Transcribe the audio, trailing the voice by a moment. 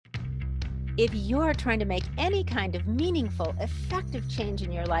If you're trying to make any kind of meaningful, effective change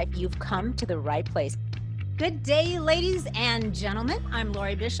in your life, you've come to the right place. Good day, ladies and gentlemen. I'm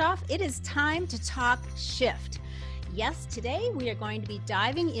Loree Bischoff. It is time to talk shift. Yes, today we are going to be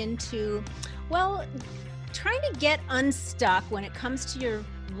diving into, well, trying to get unstuck when it comes to your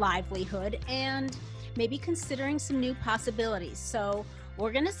livelihood and maybe considering some new possibilities. So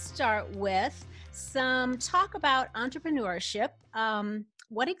we're going to start with some talk about entrepreneurship.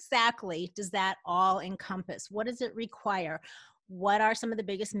 What exactly does that all encompass? What does it require? What are some of the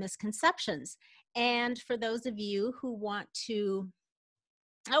biggest misconceptions? And for those of you who want to,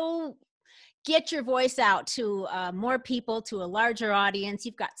 get your voice out to more people, to a larger audience,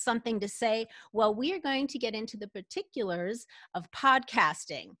 you've got something to say, well, we are going to get into the particulars of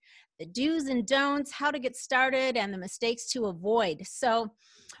podcasting, the do's and don'ts, how to get started, and the mistakes to avoid. So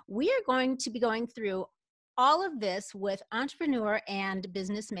we are going to be going through all of this with entrepreneur and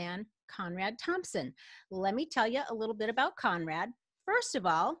businessman Conrad Thompson. Let me tell you a little bit about Conrad. First of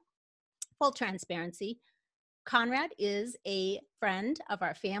all, full transparency, Conrad is a friend of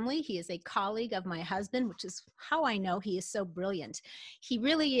our family. He is a colleague of my husband, which is how I know he is so brilliant. He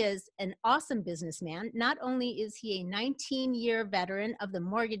really is an awesome businessman. Not only is he a 19-year veteran of the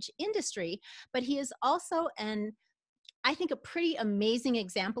mortgage industry, but he is also I think, a pretty amazing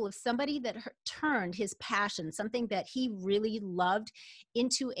example of somebody that turned his passion, something that he really loved,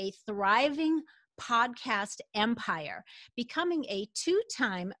 into a thriving podcast empire, becoming a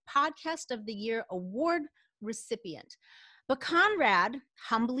 2-time Podcast of the Year award recipient. But Conrad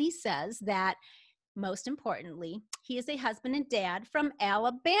humbly says that, most importantly, he is a husband and dad from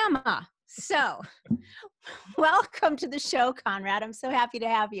Alabama. So welcome to the show, Conrad. I'm so happy to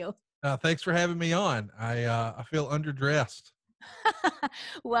have you. Thanks for having me on. I feel underdressed.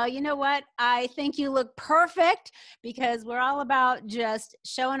 Well, you know what? I think you look perfect because we're all about just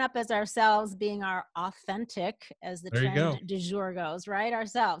showing up as ourselves, being our authentic, as the There you go. trend du jour goes, right?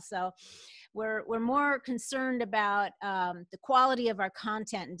 Ourselves. So we're more concerned about the quality of our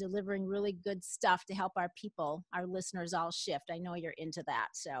content and delivering really good stuff to help our people, our listeners, all shift. I know you're into that.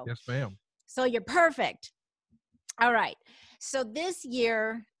 Yes, ma'am. So you're perfect. All right. So this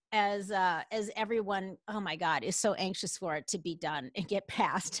year, as everyone, oh my God, is so anxious for it to be done and get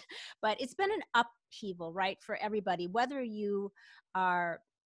passed. But it's been an upheaval, right, for everybody, whether you are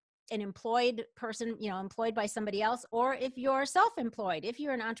an employed person, employed by somebody else, or if you're self-employed, if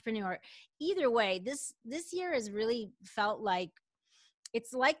you're an entrepreneur. Either way, this year has really felt like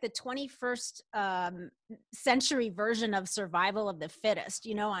it's like the 21st century version of survival of the fittest,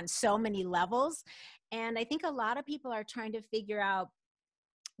 on so many levels. And I think a lot of people are trying to figure out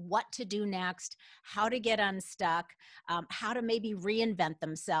what to do next, how to get unstuck, how to maybe reinvent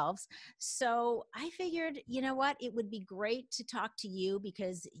themselves. So I figured, you know what, it would be great to talk to you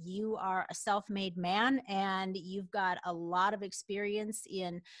because you are a self-made man and you've got a lot of experience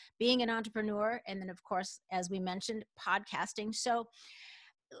in being an entrepreneur. And then, of course, as we mentioned, podcasting. So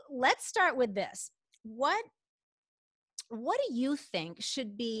let's start with this. What do you think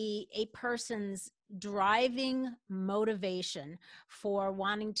should be a person's driving motivation for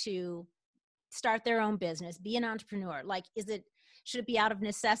wanting to start their own business, be an entrepreneur? Like, should it be out of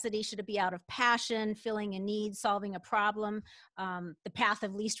necessity? Should it be out of passion, filling a need, solving a problem, the path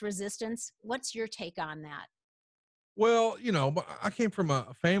of least resistance? What's your take on that? Well, I came from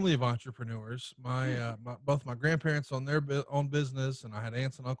a family of entrepreneurs. Both my grandparents own their own business, and I had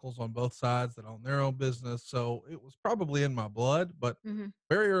aunts and uncles on both sides that own their own business. So it was probably in my blood. But Mm-hmm.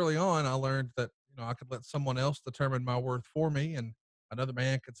 very early on, I learned that I could let someone else determine my worth for me, and another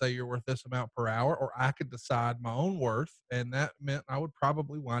man could say you're worth this amount per hour, or I could decide my own worth, and that meant I would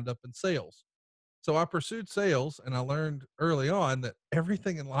probably wind up in sales. So I pursued sales, and I learned early on that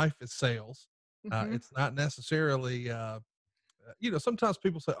everything in life is sales. Mm-hmm. It's not necessarily, sometimes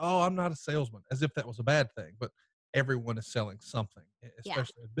people say, "Oh, I'm not a salesman," as if that was a bad thing, but everyone is selling something, Yeah.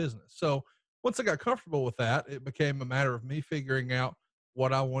 especially in business. So once I got comfortable with that, it became a matter of me figuring out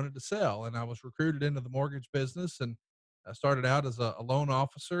what I wanted to sell. And I was recruited into the mortgage business, and I started out as a loan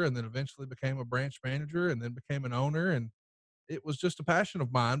officer, and then eventually became a branch manager, and then became an owner. And it was just a passion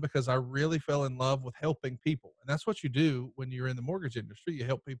of mine because I really fell in love with helping people. And that's what you do when you're in the mortgage industry. You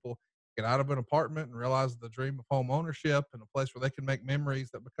help people get out of an apartment and realize the dream of home ownership and a place where they can make memories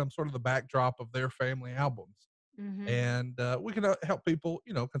that become sort of the backdrop of their family albums. Mm-hmm. And we can help people,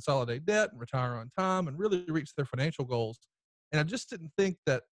 consolidate debt and retire on time and really reach their financial goals. And I just didn't think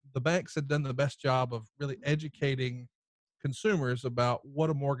that the banks had done the best job of really educating consumers about what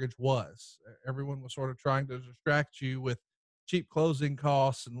a mortgage was. Everyone was sort of trying to distract you with cheap closing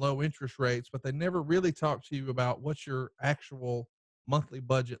costs and low interest rates, but they never really talked to you about what your actual monthly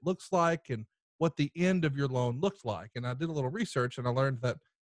budget looks like and what the end of your loan looks like. And I did a little research and I learned that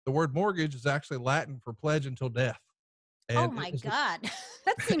the word mortgage is actually Latin for pledge until death. Oh And it my was, God.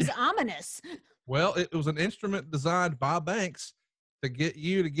 That seems ominous. well, it was an instrument designed by banks to get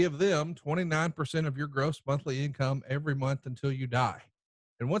you to give them 29% of your gross monthly income every month until you die.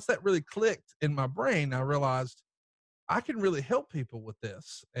 And once that really clicked in my brain, I realized I can really help people with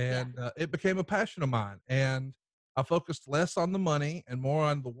this. Yeah. And it became a passion of mine. And I focused less on the money and more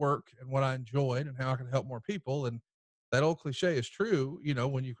on the work and what I enjoyed and how I could help more people. And that old cliche is true. You know,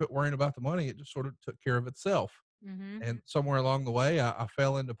 when you quit worrying about the money, it just sort of took care of itself. Mm-hmm. And somewhere along the way, I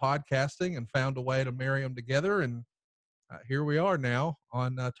fell into podcasting and found a way to marry them together. And here we are now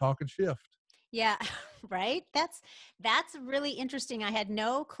on Talk and Shift. Yeah, right. That's really interesting. I had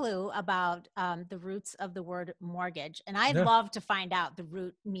no clue about the roots of the word mortgage, and I'd Yeah. love to find out the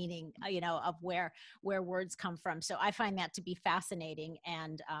root meaning, of where words come from. So I find that to be fascinating,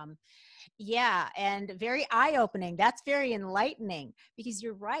 and yeah, and very eye opening. That's very enlightening because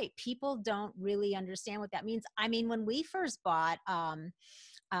you're right. People don't really understand what that means. I mean, when we first bought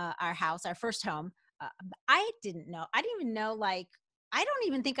our house, our first home, uh, I didn't know. I didn't even know, like, I don't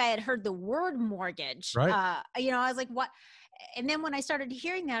even think I had heard the word mortgage. Right. I was like, what? And then when I started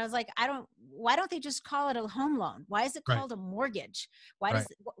hearing that, I was like, why don't they just call it a home loan? Why is it Right. called a mortgage? Right.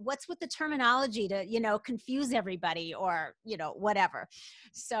 What's with the terminology to, confuse everybody or, whatever.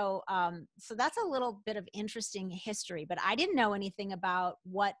 So that's a little bit of interesting history, but I didn't know anything about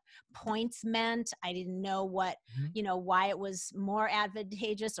what points meant. I didn't know what, Mhm. why it was more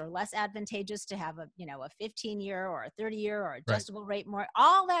advantageous or less advantageous to have a 15-year or a 30-year or Right. adjustable rate more.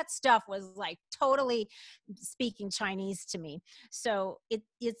 All that stuff was like totally speaking Chinese to me. So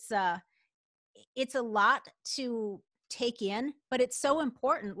it's a lot to take in, but it's so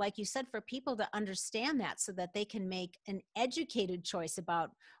important, like you said, for people to understand that so that they can make an educated choice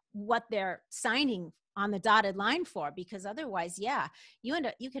about what they're signing on the dotted line for. Because otherwise, yeah, you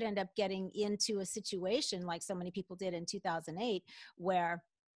could end up getting into a situation like so many people did in 2008, where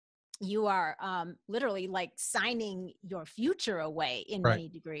you are literally like signing your future away in Right. many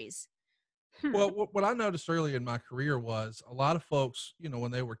degrees. Hmm. Well, what I noticed early in my career was a lot of folks, you know,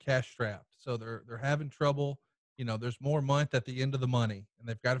 when they were cash strapped, so they're having trouble. You know, there's more month at the end of the money, and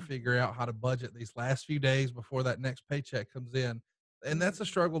they've got to figure out how to budget these last few days before that next paycheck comes in. And that's a Mhm.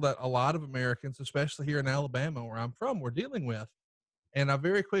 struggle that a lot of Americans, especially here in Alabama, where I'm from, were dealing with. And I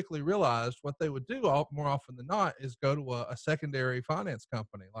very quickly realized what they would do more often than not is go to a secondary finance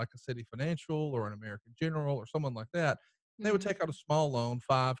company like a City Financial or an American General or someone like that. They would Mhm. take out a small loan,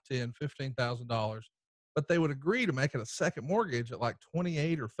 5, 10, $15,000, but they would agree to make it a second mortgage at like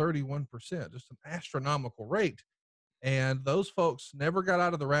 28 or 31%, just an astronomical rate. And those folks never got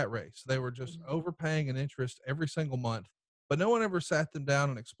out of the rat race. They were just Mhm. overpaying an interest every single month. But no one ever sat them down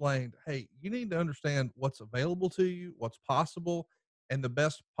and explained, hey, you need to understand what's available to you, what's possible, and the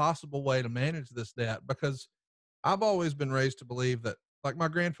best possible way to manage this debt. Because I've always been raised to believe that, like my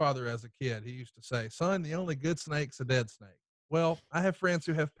grandfather as a kid, he used to say, son, the only good snake's a dead snake. Well, I have friends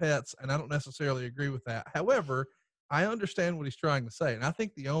who have pets, and I don't necessarily agree with that. However, I understand what he's trying to say. And I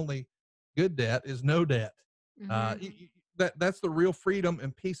think the only good debt is no debt. Mhm. That's the real freedom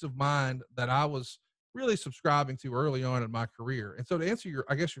and peace of mind that I was really subscribing to early on in my career. And so to answer your,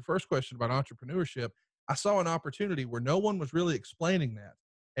 I guess your first question about entrepreneurship, I saw an opportunity where no one was really explaining that.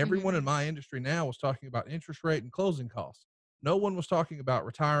 Everyone Mhm. in my industry now was talking about interest rate and closing costs. No one was talking about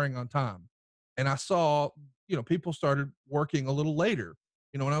retiring on time. And I saw, you know, people started working a little later.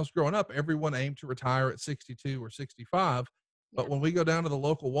 You know, when I was growing up, everyone aimed to retire at 62 or 65. But Yeah. when we go down to the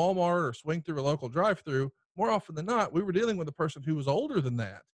local Walmart or swing through a local drive through, more often than not, we were dealing with a person who was older than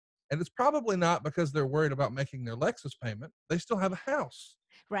that. And it's probably not because they're worried about making their Lexus payment. They still have a house.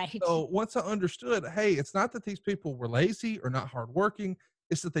 Right. So once I understood, hey, it's not that these people were lazy or not hardworking,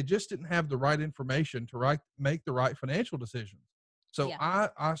 it's that they just didn't have the right information to make the right financial decisions. So Yeah.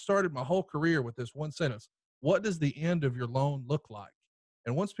 I started my whole career with this one sentence: what does the end of your loan look like?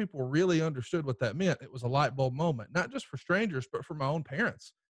 And once people really understood what that meant, it was a light bulb moment, not just for strangers, but for my own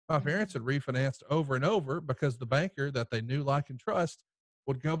parents. My parents had Mhm. refinanced over and over because the banker that they knew, like, and trust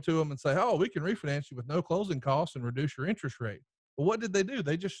would come to them and say, oh, we can refinance you with no closing costs and reduce your interest rate. Well, what did they do?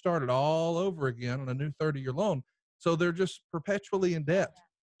 They just started all over again on a new 30-year loan. So they're just perpetually in debt. Yeah.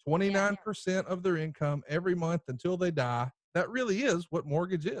 29% of their income every month until they die. That really is what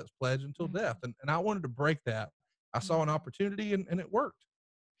mortgage is, pledge until death. Mhm. And I wanted to break that. I saw an Mhm. opportunity and it worked.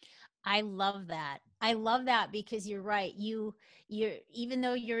 I love that. I love that because you're right. You're, even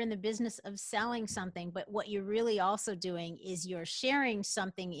though you're in the business of selling something, but what you're really also doing is you're sharing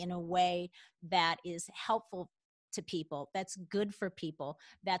something in a way that is helpful to people, that's good for people,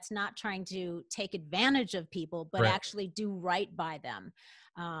 that's not trying to take advantage of people, but Correct. actually do right by them.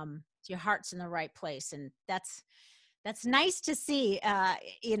 Your heart's in the right place. And that's nice to see,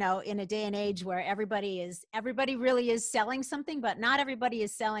 in a day and age where everybody really is selling something, but not everybody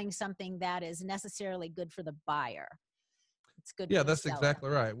is selling something that is necessarily good for the buyer. It's good Yeah, for the that's seller. exactly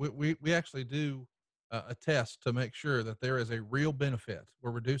right. We actually do a test to make sure that there is a real benefit.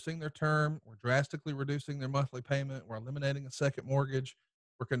 We're reducing their term. We're drastically reducing their monthly payment. We're eliminating a second mortgage.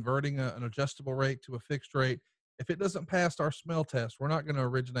 We're converting an adjustable rate to a fixed rate. If it doesn't pass our smell test, we're not going to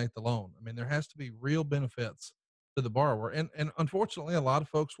originate the loan. I mean, there has to be real benefits to the borrower. And unfortunately, a lot of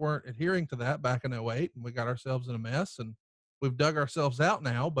folks weren't adhering to that back in '08, and we got ourselves in a mess, and we've dug ourselves out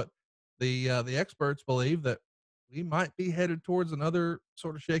now. But the experts believe that we might be headed towards another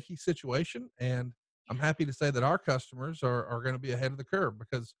sort of shaky situation. And I'm Yeah. happy to say that our customers are going to be ahead of the curve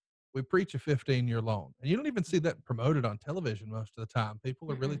because we preach a 15-year loan. And you don't even see that promoted on television most of the time.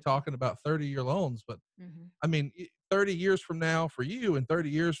 People are really Mm-mm. talking about 30-year loans, but Mhm. I mean, 30 years from now for you and 30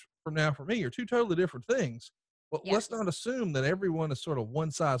 years from now for me are two totally different things. Well, let's Yes. not assume that everyone is sort of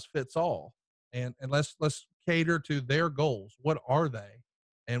one size fits all. And let's cater to their goals. What are they?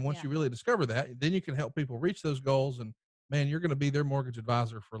 And once Yeah. you really discover that, then you can help people reach those goals. And man, you're going to be their mortgage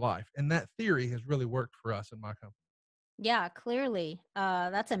advisor for life. And that theory has really worked for us in my company. Yeah, clearly.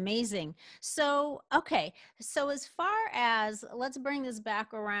 That's amazing. So, okay. So, as far as let's bring this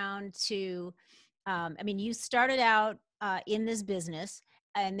back around to, I mean, you started out in this business,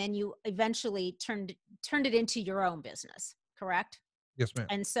 and then you eventually turned it into your own business, correct? Yes, ma'am.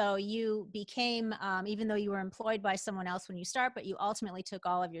 And so you became, even though you were employed by someone else when you start, but you ultimately took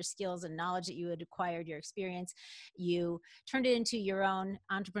all of your skills and knowledge that you had acquired, your experience, you turned it into your own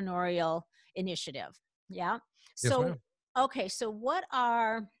entrepreneurial initiative. Yeah. Yes, So, ma'am. okay. So what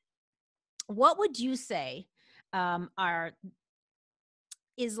would you say, are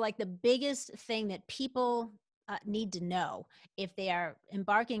is like the biggest thing that people need to know if they are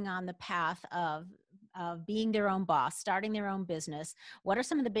embarking on the path of being their own boss, starting their own business? What are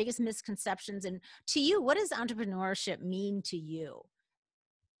some of the biggest misconceptions? And to you, what does entrepreneurship mean to you?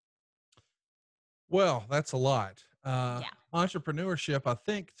 Well, that's a lot. Yeah. Entrepreneurship, I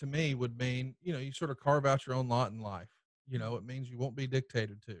think, to me would mean, you sort of carve out your own lot in life. It means you won't be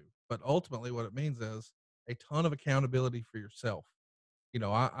dictated to. But ultimately, what it means is a ton of accountability for yourself.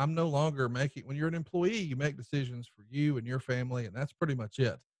 I'm no longer making, when you're an employee, you make decisions for you and your family, and that's pretty much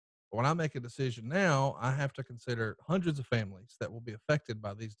it. But when I make a decision now, I have to consider hundreds of families that will be affected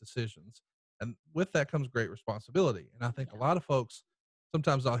by these decisions. And with that comes great responsibility. And I think a Yeah. lot of folks,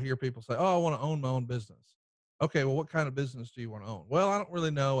 sometimes I'll hear people say, "Oh, I want to own my own business." Okay, well, what kind of business do you want to own? Well, I don't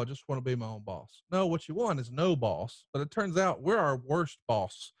really know. I just want to be my own boss. No, what you want is no boss. But it turns out we're our worst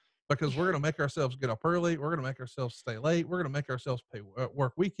boss because we're going to make ourselves get up early. We're going to make ourselves stay late. We're going to make ourselves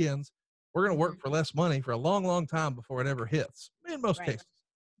work weekends. We're going to work Hmm. for less money for a long, long time before it ever hits in most Right. cases.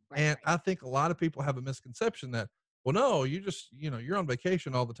 Right. And Right. I think a lot of people have a misconception that, well, no, you just, you're on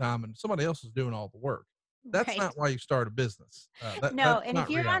vacation all the time and somebody else is doing all the work. That's Right. not why you start a business. No, That's and if not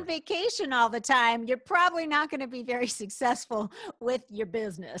you're on reality. vacation all the time, you're probably not going to be very successful with your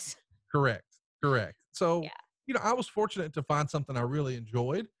business. Correct. Correct. So, Yeah. I was fortunate to find something I really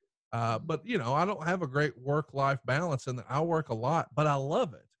enjoyed. Mhm. But I don't have a great work-life balance and I work a lot, but I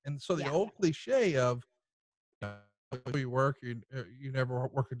love it. And so the Yeah. old cliche of you work, you never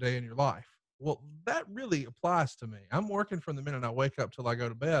work a day in your life. Well, that really applies to me. I'm working from the minute I wake up till I go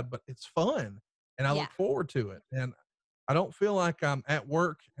to bed, but it's fun and I Yeah. look forward to it. And I don't feel like I'm at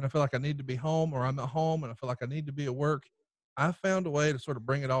work and I feel like I need to be home, or I'm at home and I feel like I need to be at work. I found a way to sort of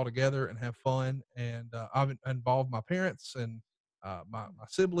bring it all together and have fun. And I've involved my parents and my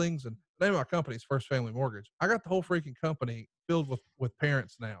siblings, and the name of my company is First Family Mortgage. I got the whole freaking company filled with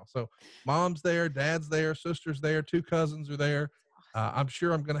parents now. So mom's there, dad's there, sister's there, two cousins are there. Awesome. I'm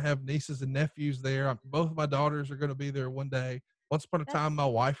sure I'm going to have nieces and nephews there. Both of my daughters are going to be there one day. Once upon a time, That's my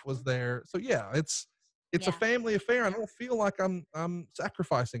wife was there. So yeah, it's a yeah. family affair. I don't feel like I'm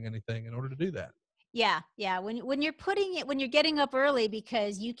sacrificing anything in order to do that. Yeah, yeah. When you're putting it, when you're getting up early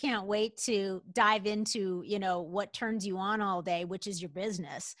because you can't wait to dive into, what turns you on all day, which is your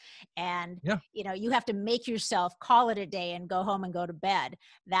business. And, Yeah, you have to make yourself call it a day and go home and go to bed.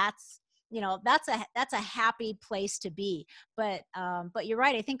 That's, that's a happy place to be. But you're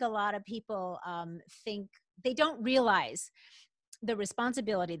right. I think a lot of people think they don't realize the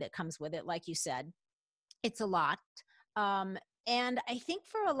responsibility that comes with it. Like you said, it's a lot. Um, and I think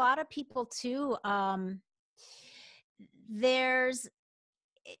for a lot of people too, there's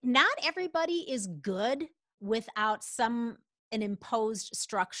not everybody is good without some. an imposed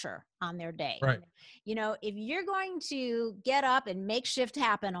structure on their day. Right. You know, if you're going to get up and make shift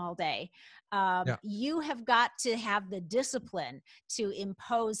happen all day, Yeah. you have got to have the discipline to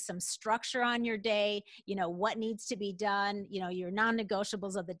impose some structure on your day, you know, what needs to be done, you know, your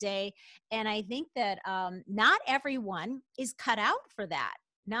non-negotiables of the day. And I think that not everyone is cut out for that.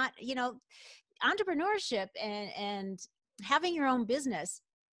 Not, you know, entrepreneurship and having your own business,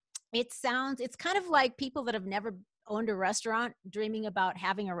 it's kind of like people that have never owned a restaurant dreaming about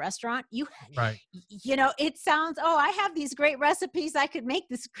having a restaurant. Right. You know, it sounds, oh, I have these great recipes, I could make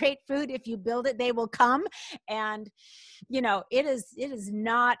this great food. If you build it, they will come. And you know, it is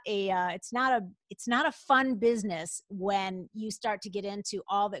not a it's not a fun business when you start to get into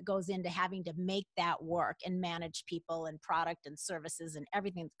all that goes into having to make that work and manage people and product and services and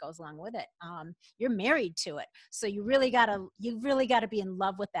everything that goes along with it. You're married to it, so you really gotta be in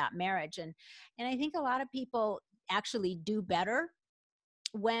love with that marriage. And I think a lot of people actually do better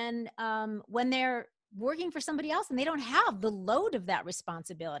when they're working for somebody else and they don't have the load of that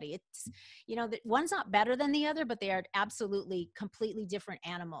responsibility. It's, you know, that one's not better than the other, but they are absolutely completely different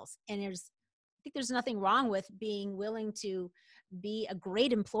animals. And I think there's nothing wrong with being willing to be a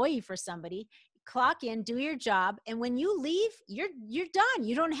great employee for somebody, clock in, do your job, and when you leave, you're done.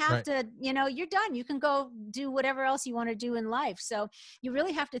 You don't have Right. to, you know, you're done. You can go do whatever else you want to do in life. So you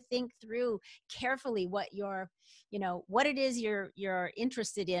really have to think through carefully what you know, what it is you're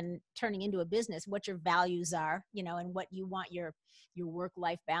interested in turning into a business, what your values are, you know, and what you want your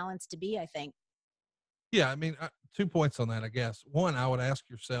work-life balance to be, I think. Yeah. I mean, 2 points on that, I guess. One, I would ask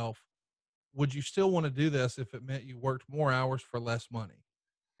yourself, would you still want to do this if it meant you worked more hours for less money?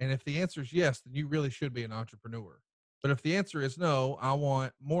 And if the answer is yes, then you really should be an entrepreneur. But if the answer is no, I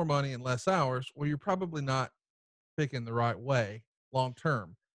want more money and less hours, well, you're probably not picking the right way long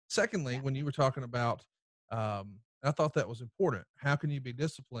term. Secondly, Yeah. when you were talking about, I thought that was important. How can you be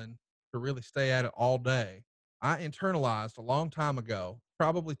disciplined to really stay at it all day? I internalized a long time ago,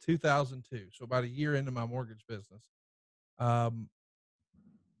 probably 2002, so about a year into my mortgage business. Um,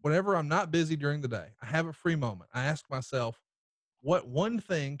 Whenever I'm not busy during the day, I have a free moment. I ask myself, what one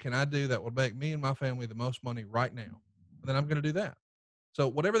thing can I do that would make me and my family the most money right now? And then I'm going to do that. So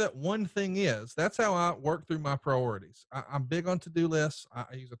whatever that one thing is, that's how I work through my priorities. I'm big on to-do lists. I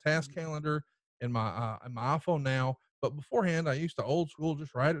use a task calendar in my iPhone now, but beforehand I used to old school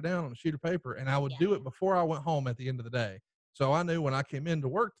just write it down on a sheet of paper, and I would Yeah. do it before I went home at the end of the day. So I knew when I came into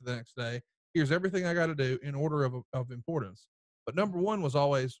work the next day, here's everything I got to do in order of importance. But number one was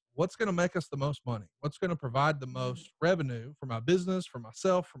always, what's going to make us the most money? What's going to provide the most revenue for my business, for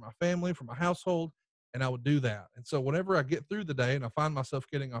myself, for my family, for my household? And I would do that. And so whenever I get through the day and I find myself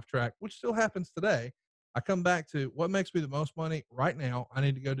getting off track, which still happens today, I come back to what makes me the most money right now. I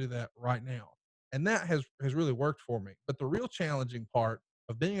need to go do that right now. And that has really worked for me. But the real challenging part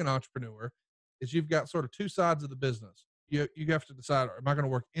of being an entrepreneur is you've got sort of two sides of the business. You have to decide, am I going to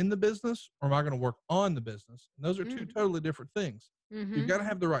work in the business or am I going to work on the business? And those are two Mm. totally different things. You've Mm-hmm. got to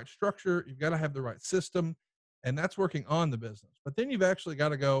have the right structure. You've got to have the right system, and that's working on the business. But then you've actually got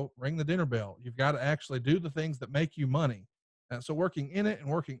to go ring the dinner bell. You've got to actually do the things that make you money. So working in it and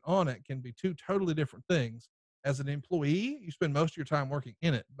working on it can be two totally different things. As an employee, you spend most of your time working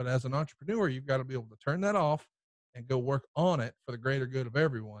in it, but as an entrepreneur, you've got to be able to turn that off and go work on it for the greater good of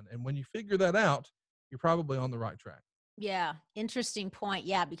everyone. And when you figure that out, you're probably on the right track. Yeah, interesting point.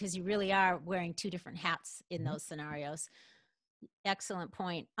 Yeah, because you really are wearing two different hats in Mhm. those scenarios. Excellent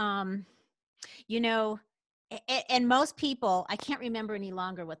point. You know, and most people, I can't remember any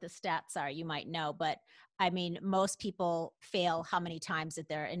longer what the stats are, you might know, but I mean, most people fail how many times at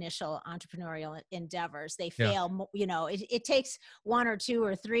their initial entrepreneurial endeavors. They Yeah. fail, you know, it takes one or two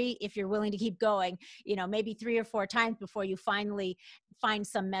or three, if you're willing to keep going, you know, maybe three or four times before you finally find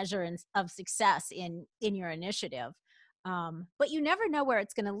some measure of success in your initiative. But you never know where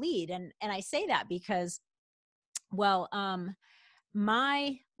it's going to lead. And I say that because, well,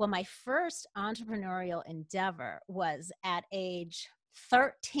 my first entrepreneurial endeavor was at age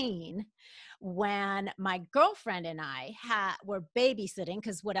 13 when my girlfriend and I were babysitting,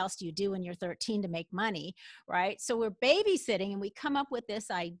 because what else do you do when you're 13 to make money, right? So we're babysitting and we come up with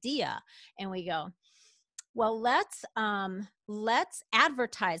this idea and we go, well, let's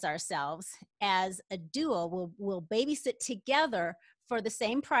advertise ourselves as a duo. We'll babysit together for the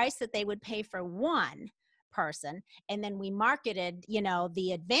same price that they would pay for one person. And then we marketed, you know,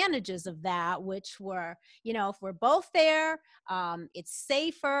 the advantages of that, which were, you know, if we're both there, it's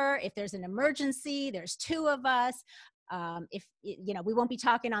safer. If there's an emergency, there's two of us. If you know, we won't be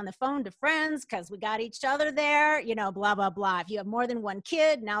talking on the phone to friends because we got each other there, you know, blah blah blah. If you have more than one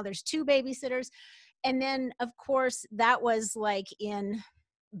kid, now there's two babysitters. And then, of course, that was like in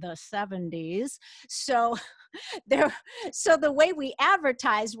the 70s. So there, so the way we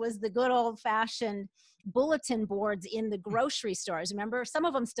advertised was the good old fashioned bulletin boards in the grocery stores. Remember, some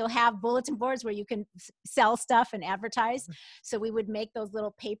of them still have bulletin boards where you can sell stuff and advertise. So we would make those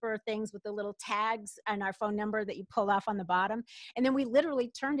little paper things with the little tags and our phone number that you pull off on the bottom. And then we literally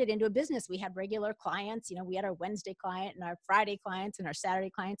turned it into a business. We had regular clients, we had our Wednesday client and our Friday clients and our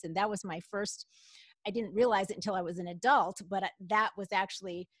Saturday clients. And that was my first, I didn't realize it until I was an adult, but that was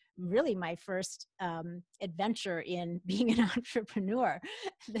actually really my first adventure in being an entrepreneur.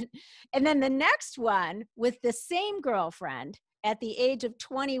 And then the next one, with the same girlfriend, at the age of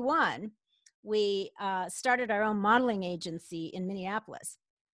 21, we started our own modeling agency in Minneapolis.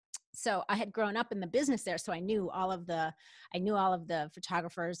 So I had grown up in the business there, so I knew all of the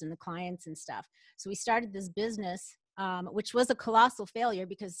photographers and the clients and stuff. So we started this business, which was a colossal failure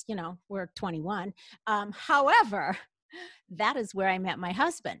because we're 21. However, that is where I met my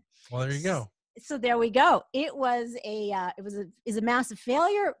husband. Well, there you go. So there we go. It was a massive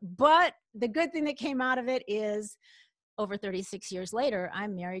failure, but the good thing that came out of it is over 36 years later,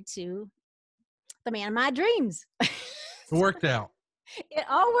 I'm married to the man of my dreams. It worked out. It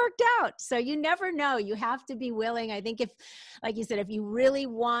all worked out. So you never know. You have to be willing. I think if, like you said, if you really,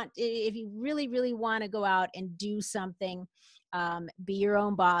 really want to go out and do something, be your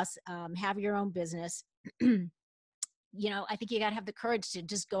own boss, have your own business, I think you got to have the courage to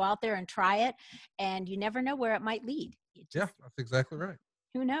just go out there and try it. And you never know where it might lead. Yeah, that's exactly right.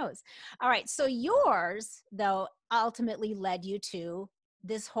 Who knows? All right. So yours, though, ultimately led you to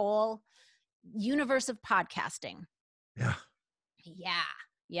this whole universe of podcasting. Yeah.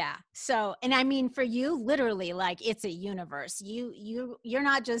 Yeah. So, and I mean, for you, literally, like, it's a universe. You're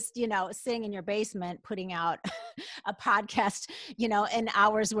not just, sitting in your basement putting out a podcast, an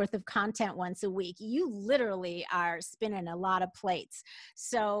hour's worth of content once a week. You literally are spinning a lot of plates.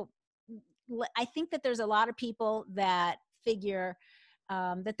 So I think that there's a lot of people that figure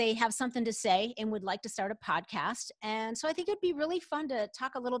that they have something to say and would like to start a podcast. And so I think it'd be really fun to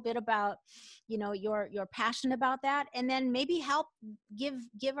talk a little bit about, your passion about that, and then maybe help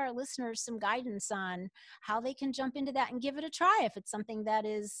give our listeners some guidance on how they can jump into that and give it a try if it's something that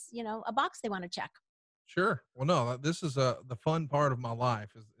is, a box they want to check. Sure. Well, no, this is the fun part of my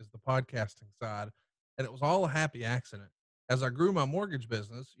life is the podcasting side. And it was all a happy accident. As I grew my mortgage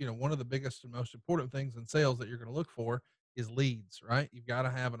business, one of the biggest and most important things in sales that you're going to look for is leads, right? You've got to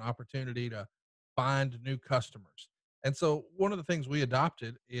have an opportunity to find new customers. And so one of the things we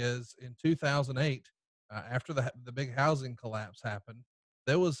adopted is in 2008, after the big housing collapse happened,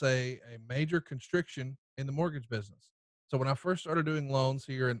 there was a major constriction in the mortgage business. So when I first started doing loans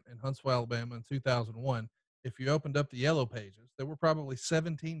here in Huntsville, Alabama in 2001, if you opened up the yellow pages, there were probably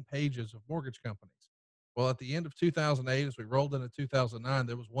 17 pages of mortgage companies. Well, at the end of 2008, as we rolled into 2009,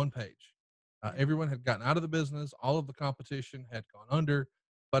 there was one page. Everyone had gotten out of the business. All of the competition had gone under.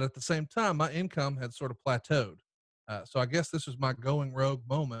 But at the same time, my income had sort of plateaued. So I guess this was my going rogue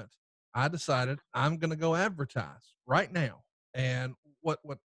moment. I decided I'm going to go advertise right now. And what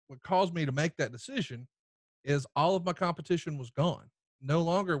caused me to make that decision is all of my competition was gone. No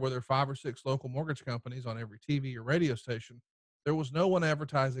longer were there 5 or 6 local mortgage companies on every TV or radio station. There was no one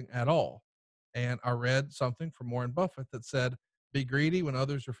advertising at all. And I read something from Warren Buffett that said, be greedy when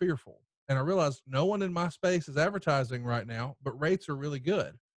others are fearful. And I realized no one in my space is advertising right now, but rates are really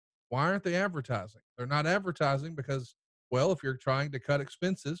good. Why aren't they advertising? They're not advertising because, well, if you're trying to cut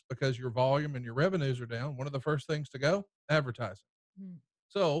expenses because your volume and your revenues are down, one of the first things to go, advertising. Mm.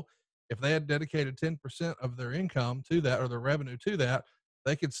 So if they had dedicated 10% of their income to that or their revenue to that,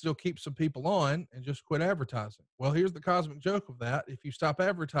 they could still keep some people on and just quit advertising. Well, here's the cosmic joke of that. If you stop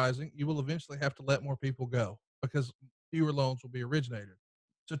advertising, you will eventually have to let more people go because fewer loans will be originated.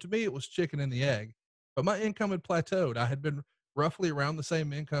 So to me, it was chicken and the egg, but my income had plateaued. I had been roughly around the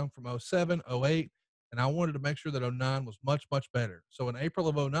same income from 07, 08, and I wanted to make sure that 09 was much, much better. So in April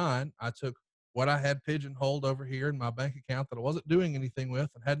of 09, I took what I had pigeonholed over here in my bank account that I wasn't doing anything with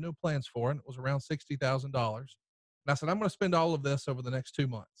and had no plans for, and it was around $60,000. And I said, I'm going to spend all of this over the next 2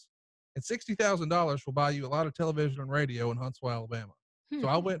 months. And $60,000 will buy you a lot of television and radio in Huntsville, Alabama. So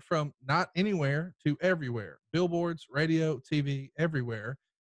I went from not anywhere to everywhere, billboards, radio, TV, everywhere.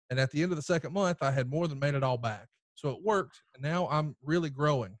 And at the end of the second month, I had more than made it all back. So it worked. And now I'm really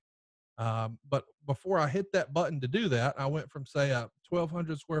growing. But before I hit that button to do that, I went from, say, a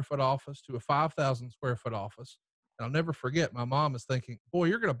 1,200 square foot office to a 5,000 square foot office. And I'll never forget, my mom is thinking, boy,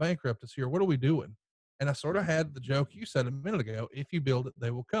 you're going to bankrupt us here. What are we doing? And I sort of had the joke you said a minute ago, if you build it,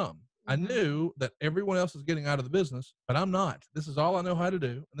 they will come. I knew that everyone else is getting out of the business, but I'm not. This is all I know how to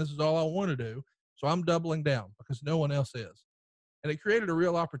do, and this is all I want to do. So I'm doubling down because no one else is. And it created a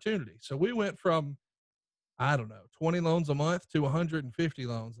real opportunity. So we went from, I don't know, 20 loans a month to 150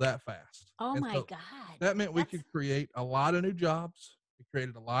 loans that fast. Oh And my so God. that meant we That's could create a lot of new jobs. We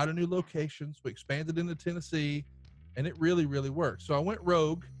created a lot of new locations. We expanded into Tennessee, and it really, really worked. So I went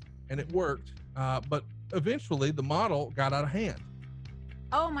rogue, and it worked. But eventually, the model got out of hand.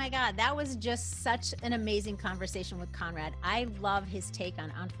 Oh my God, that was just such an amazing conversation with Conrad. I love his take on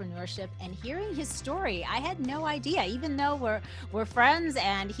entrepreneurship and hearing his story. I had no idea, even though we're friends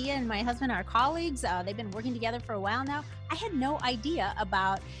and he and my husband are colleagues. They've been working together for a while now. I had no idea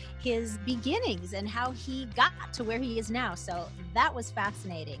about his beginnings and how he got to where he is now. So that was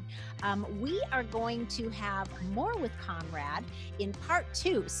fascinating. We are going to have more with Conrad in part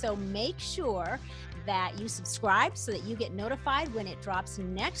 2. So make sure that you subscribe so that you get notified when it drops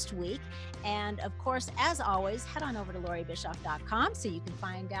next week. And of course, as always, head on over to LoreeBischoff.com so you can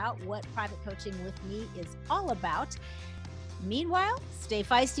find out what private coaching with me is all about. Meanwhile, stay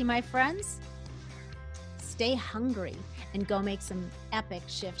feisty, my friends. Stay hungry and go make some epic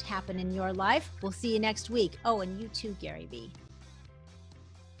shift happen in your life. We'll see you next week. Oh, and you too, Gary Vee.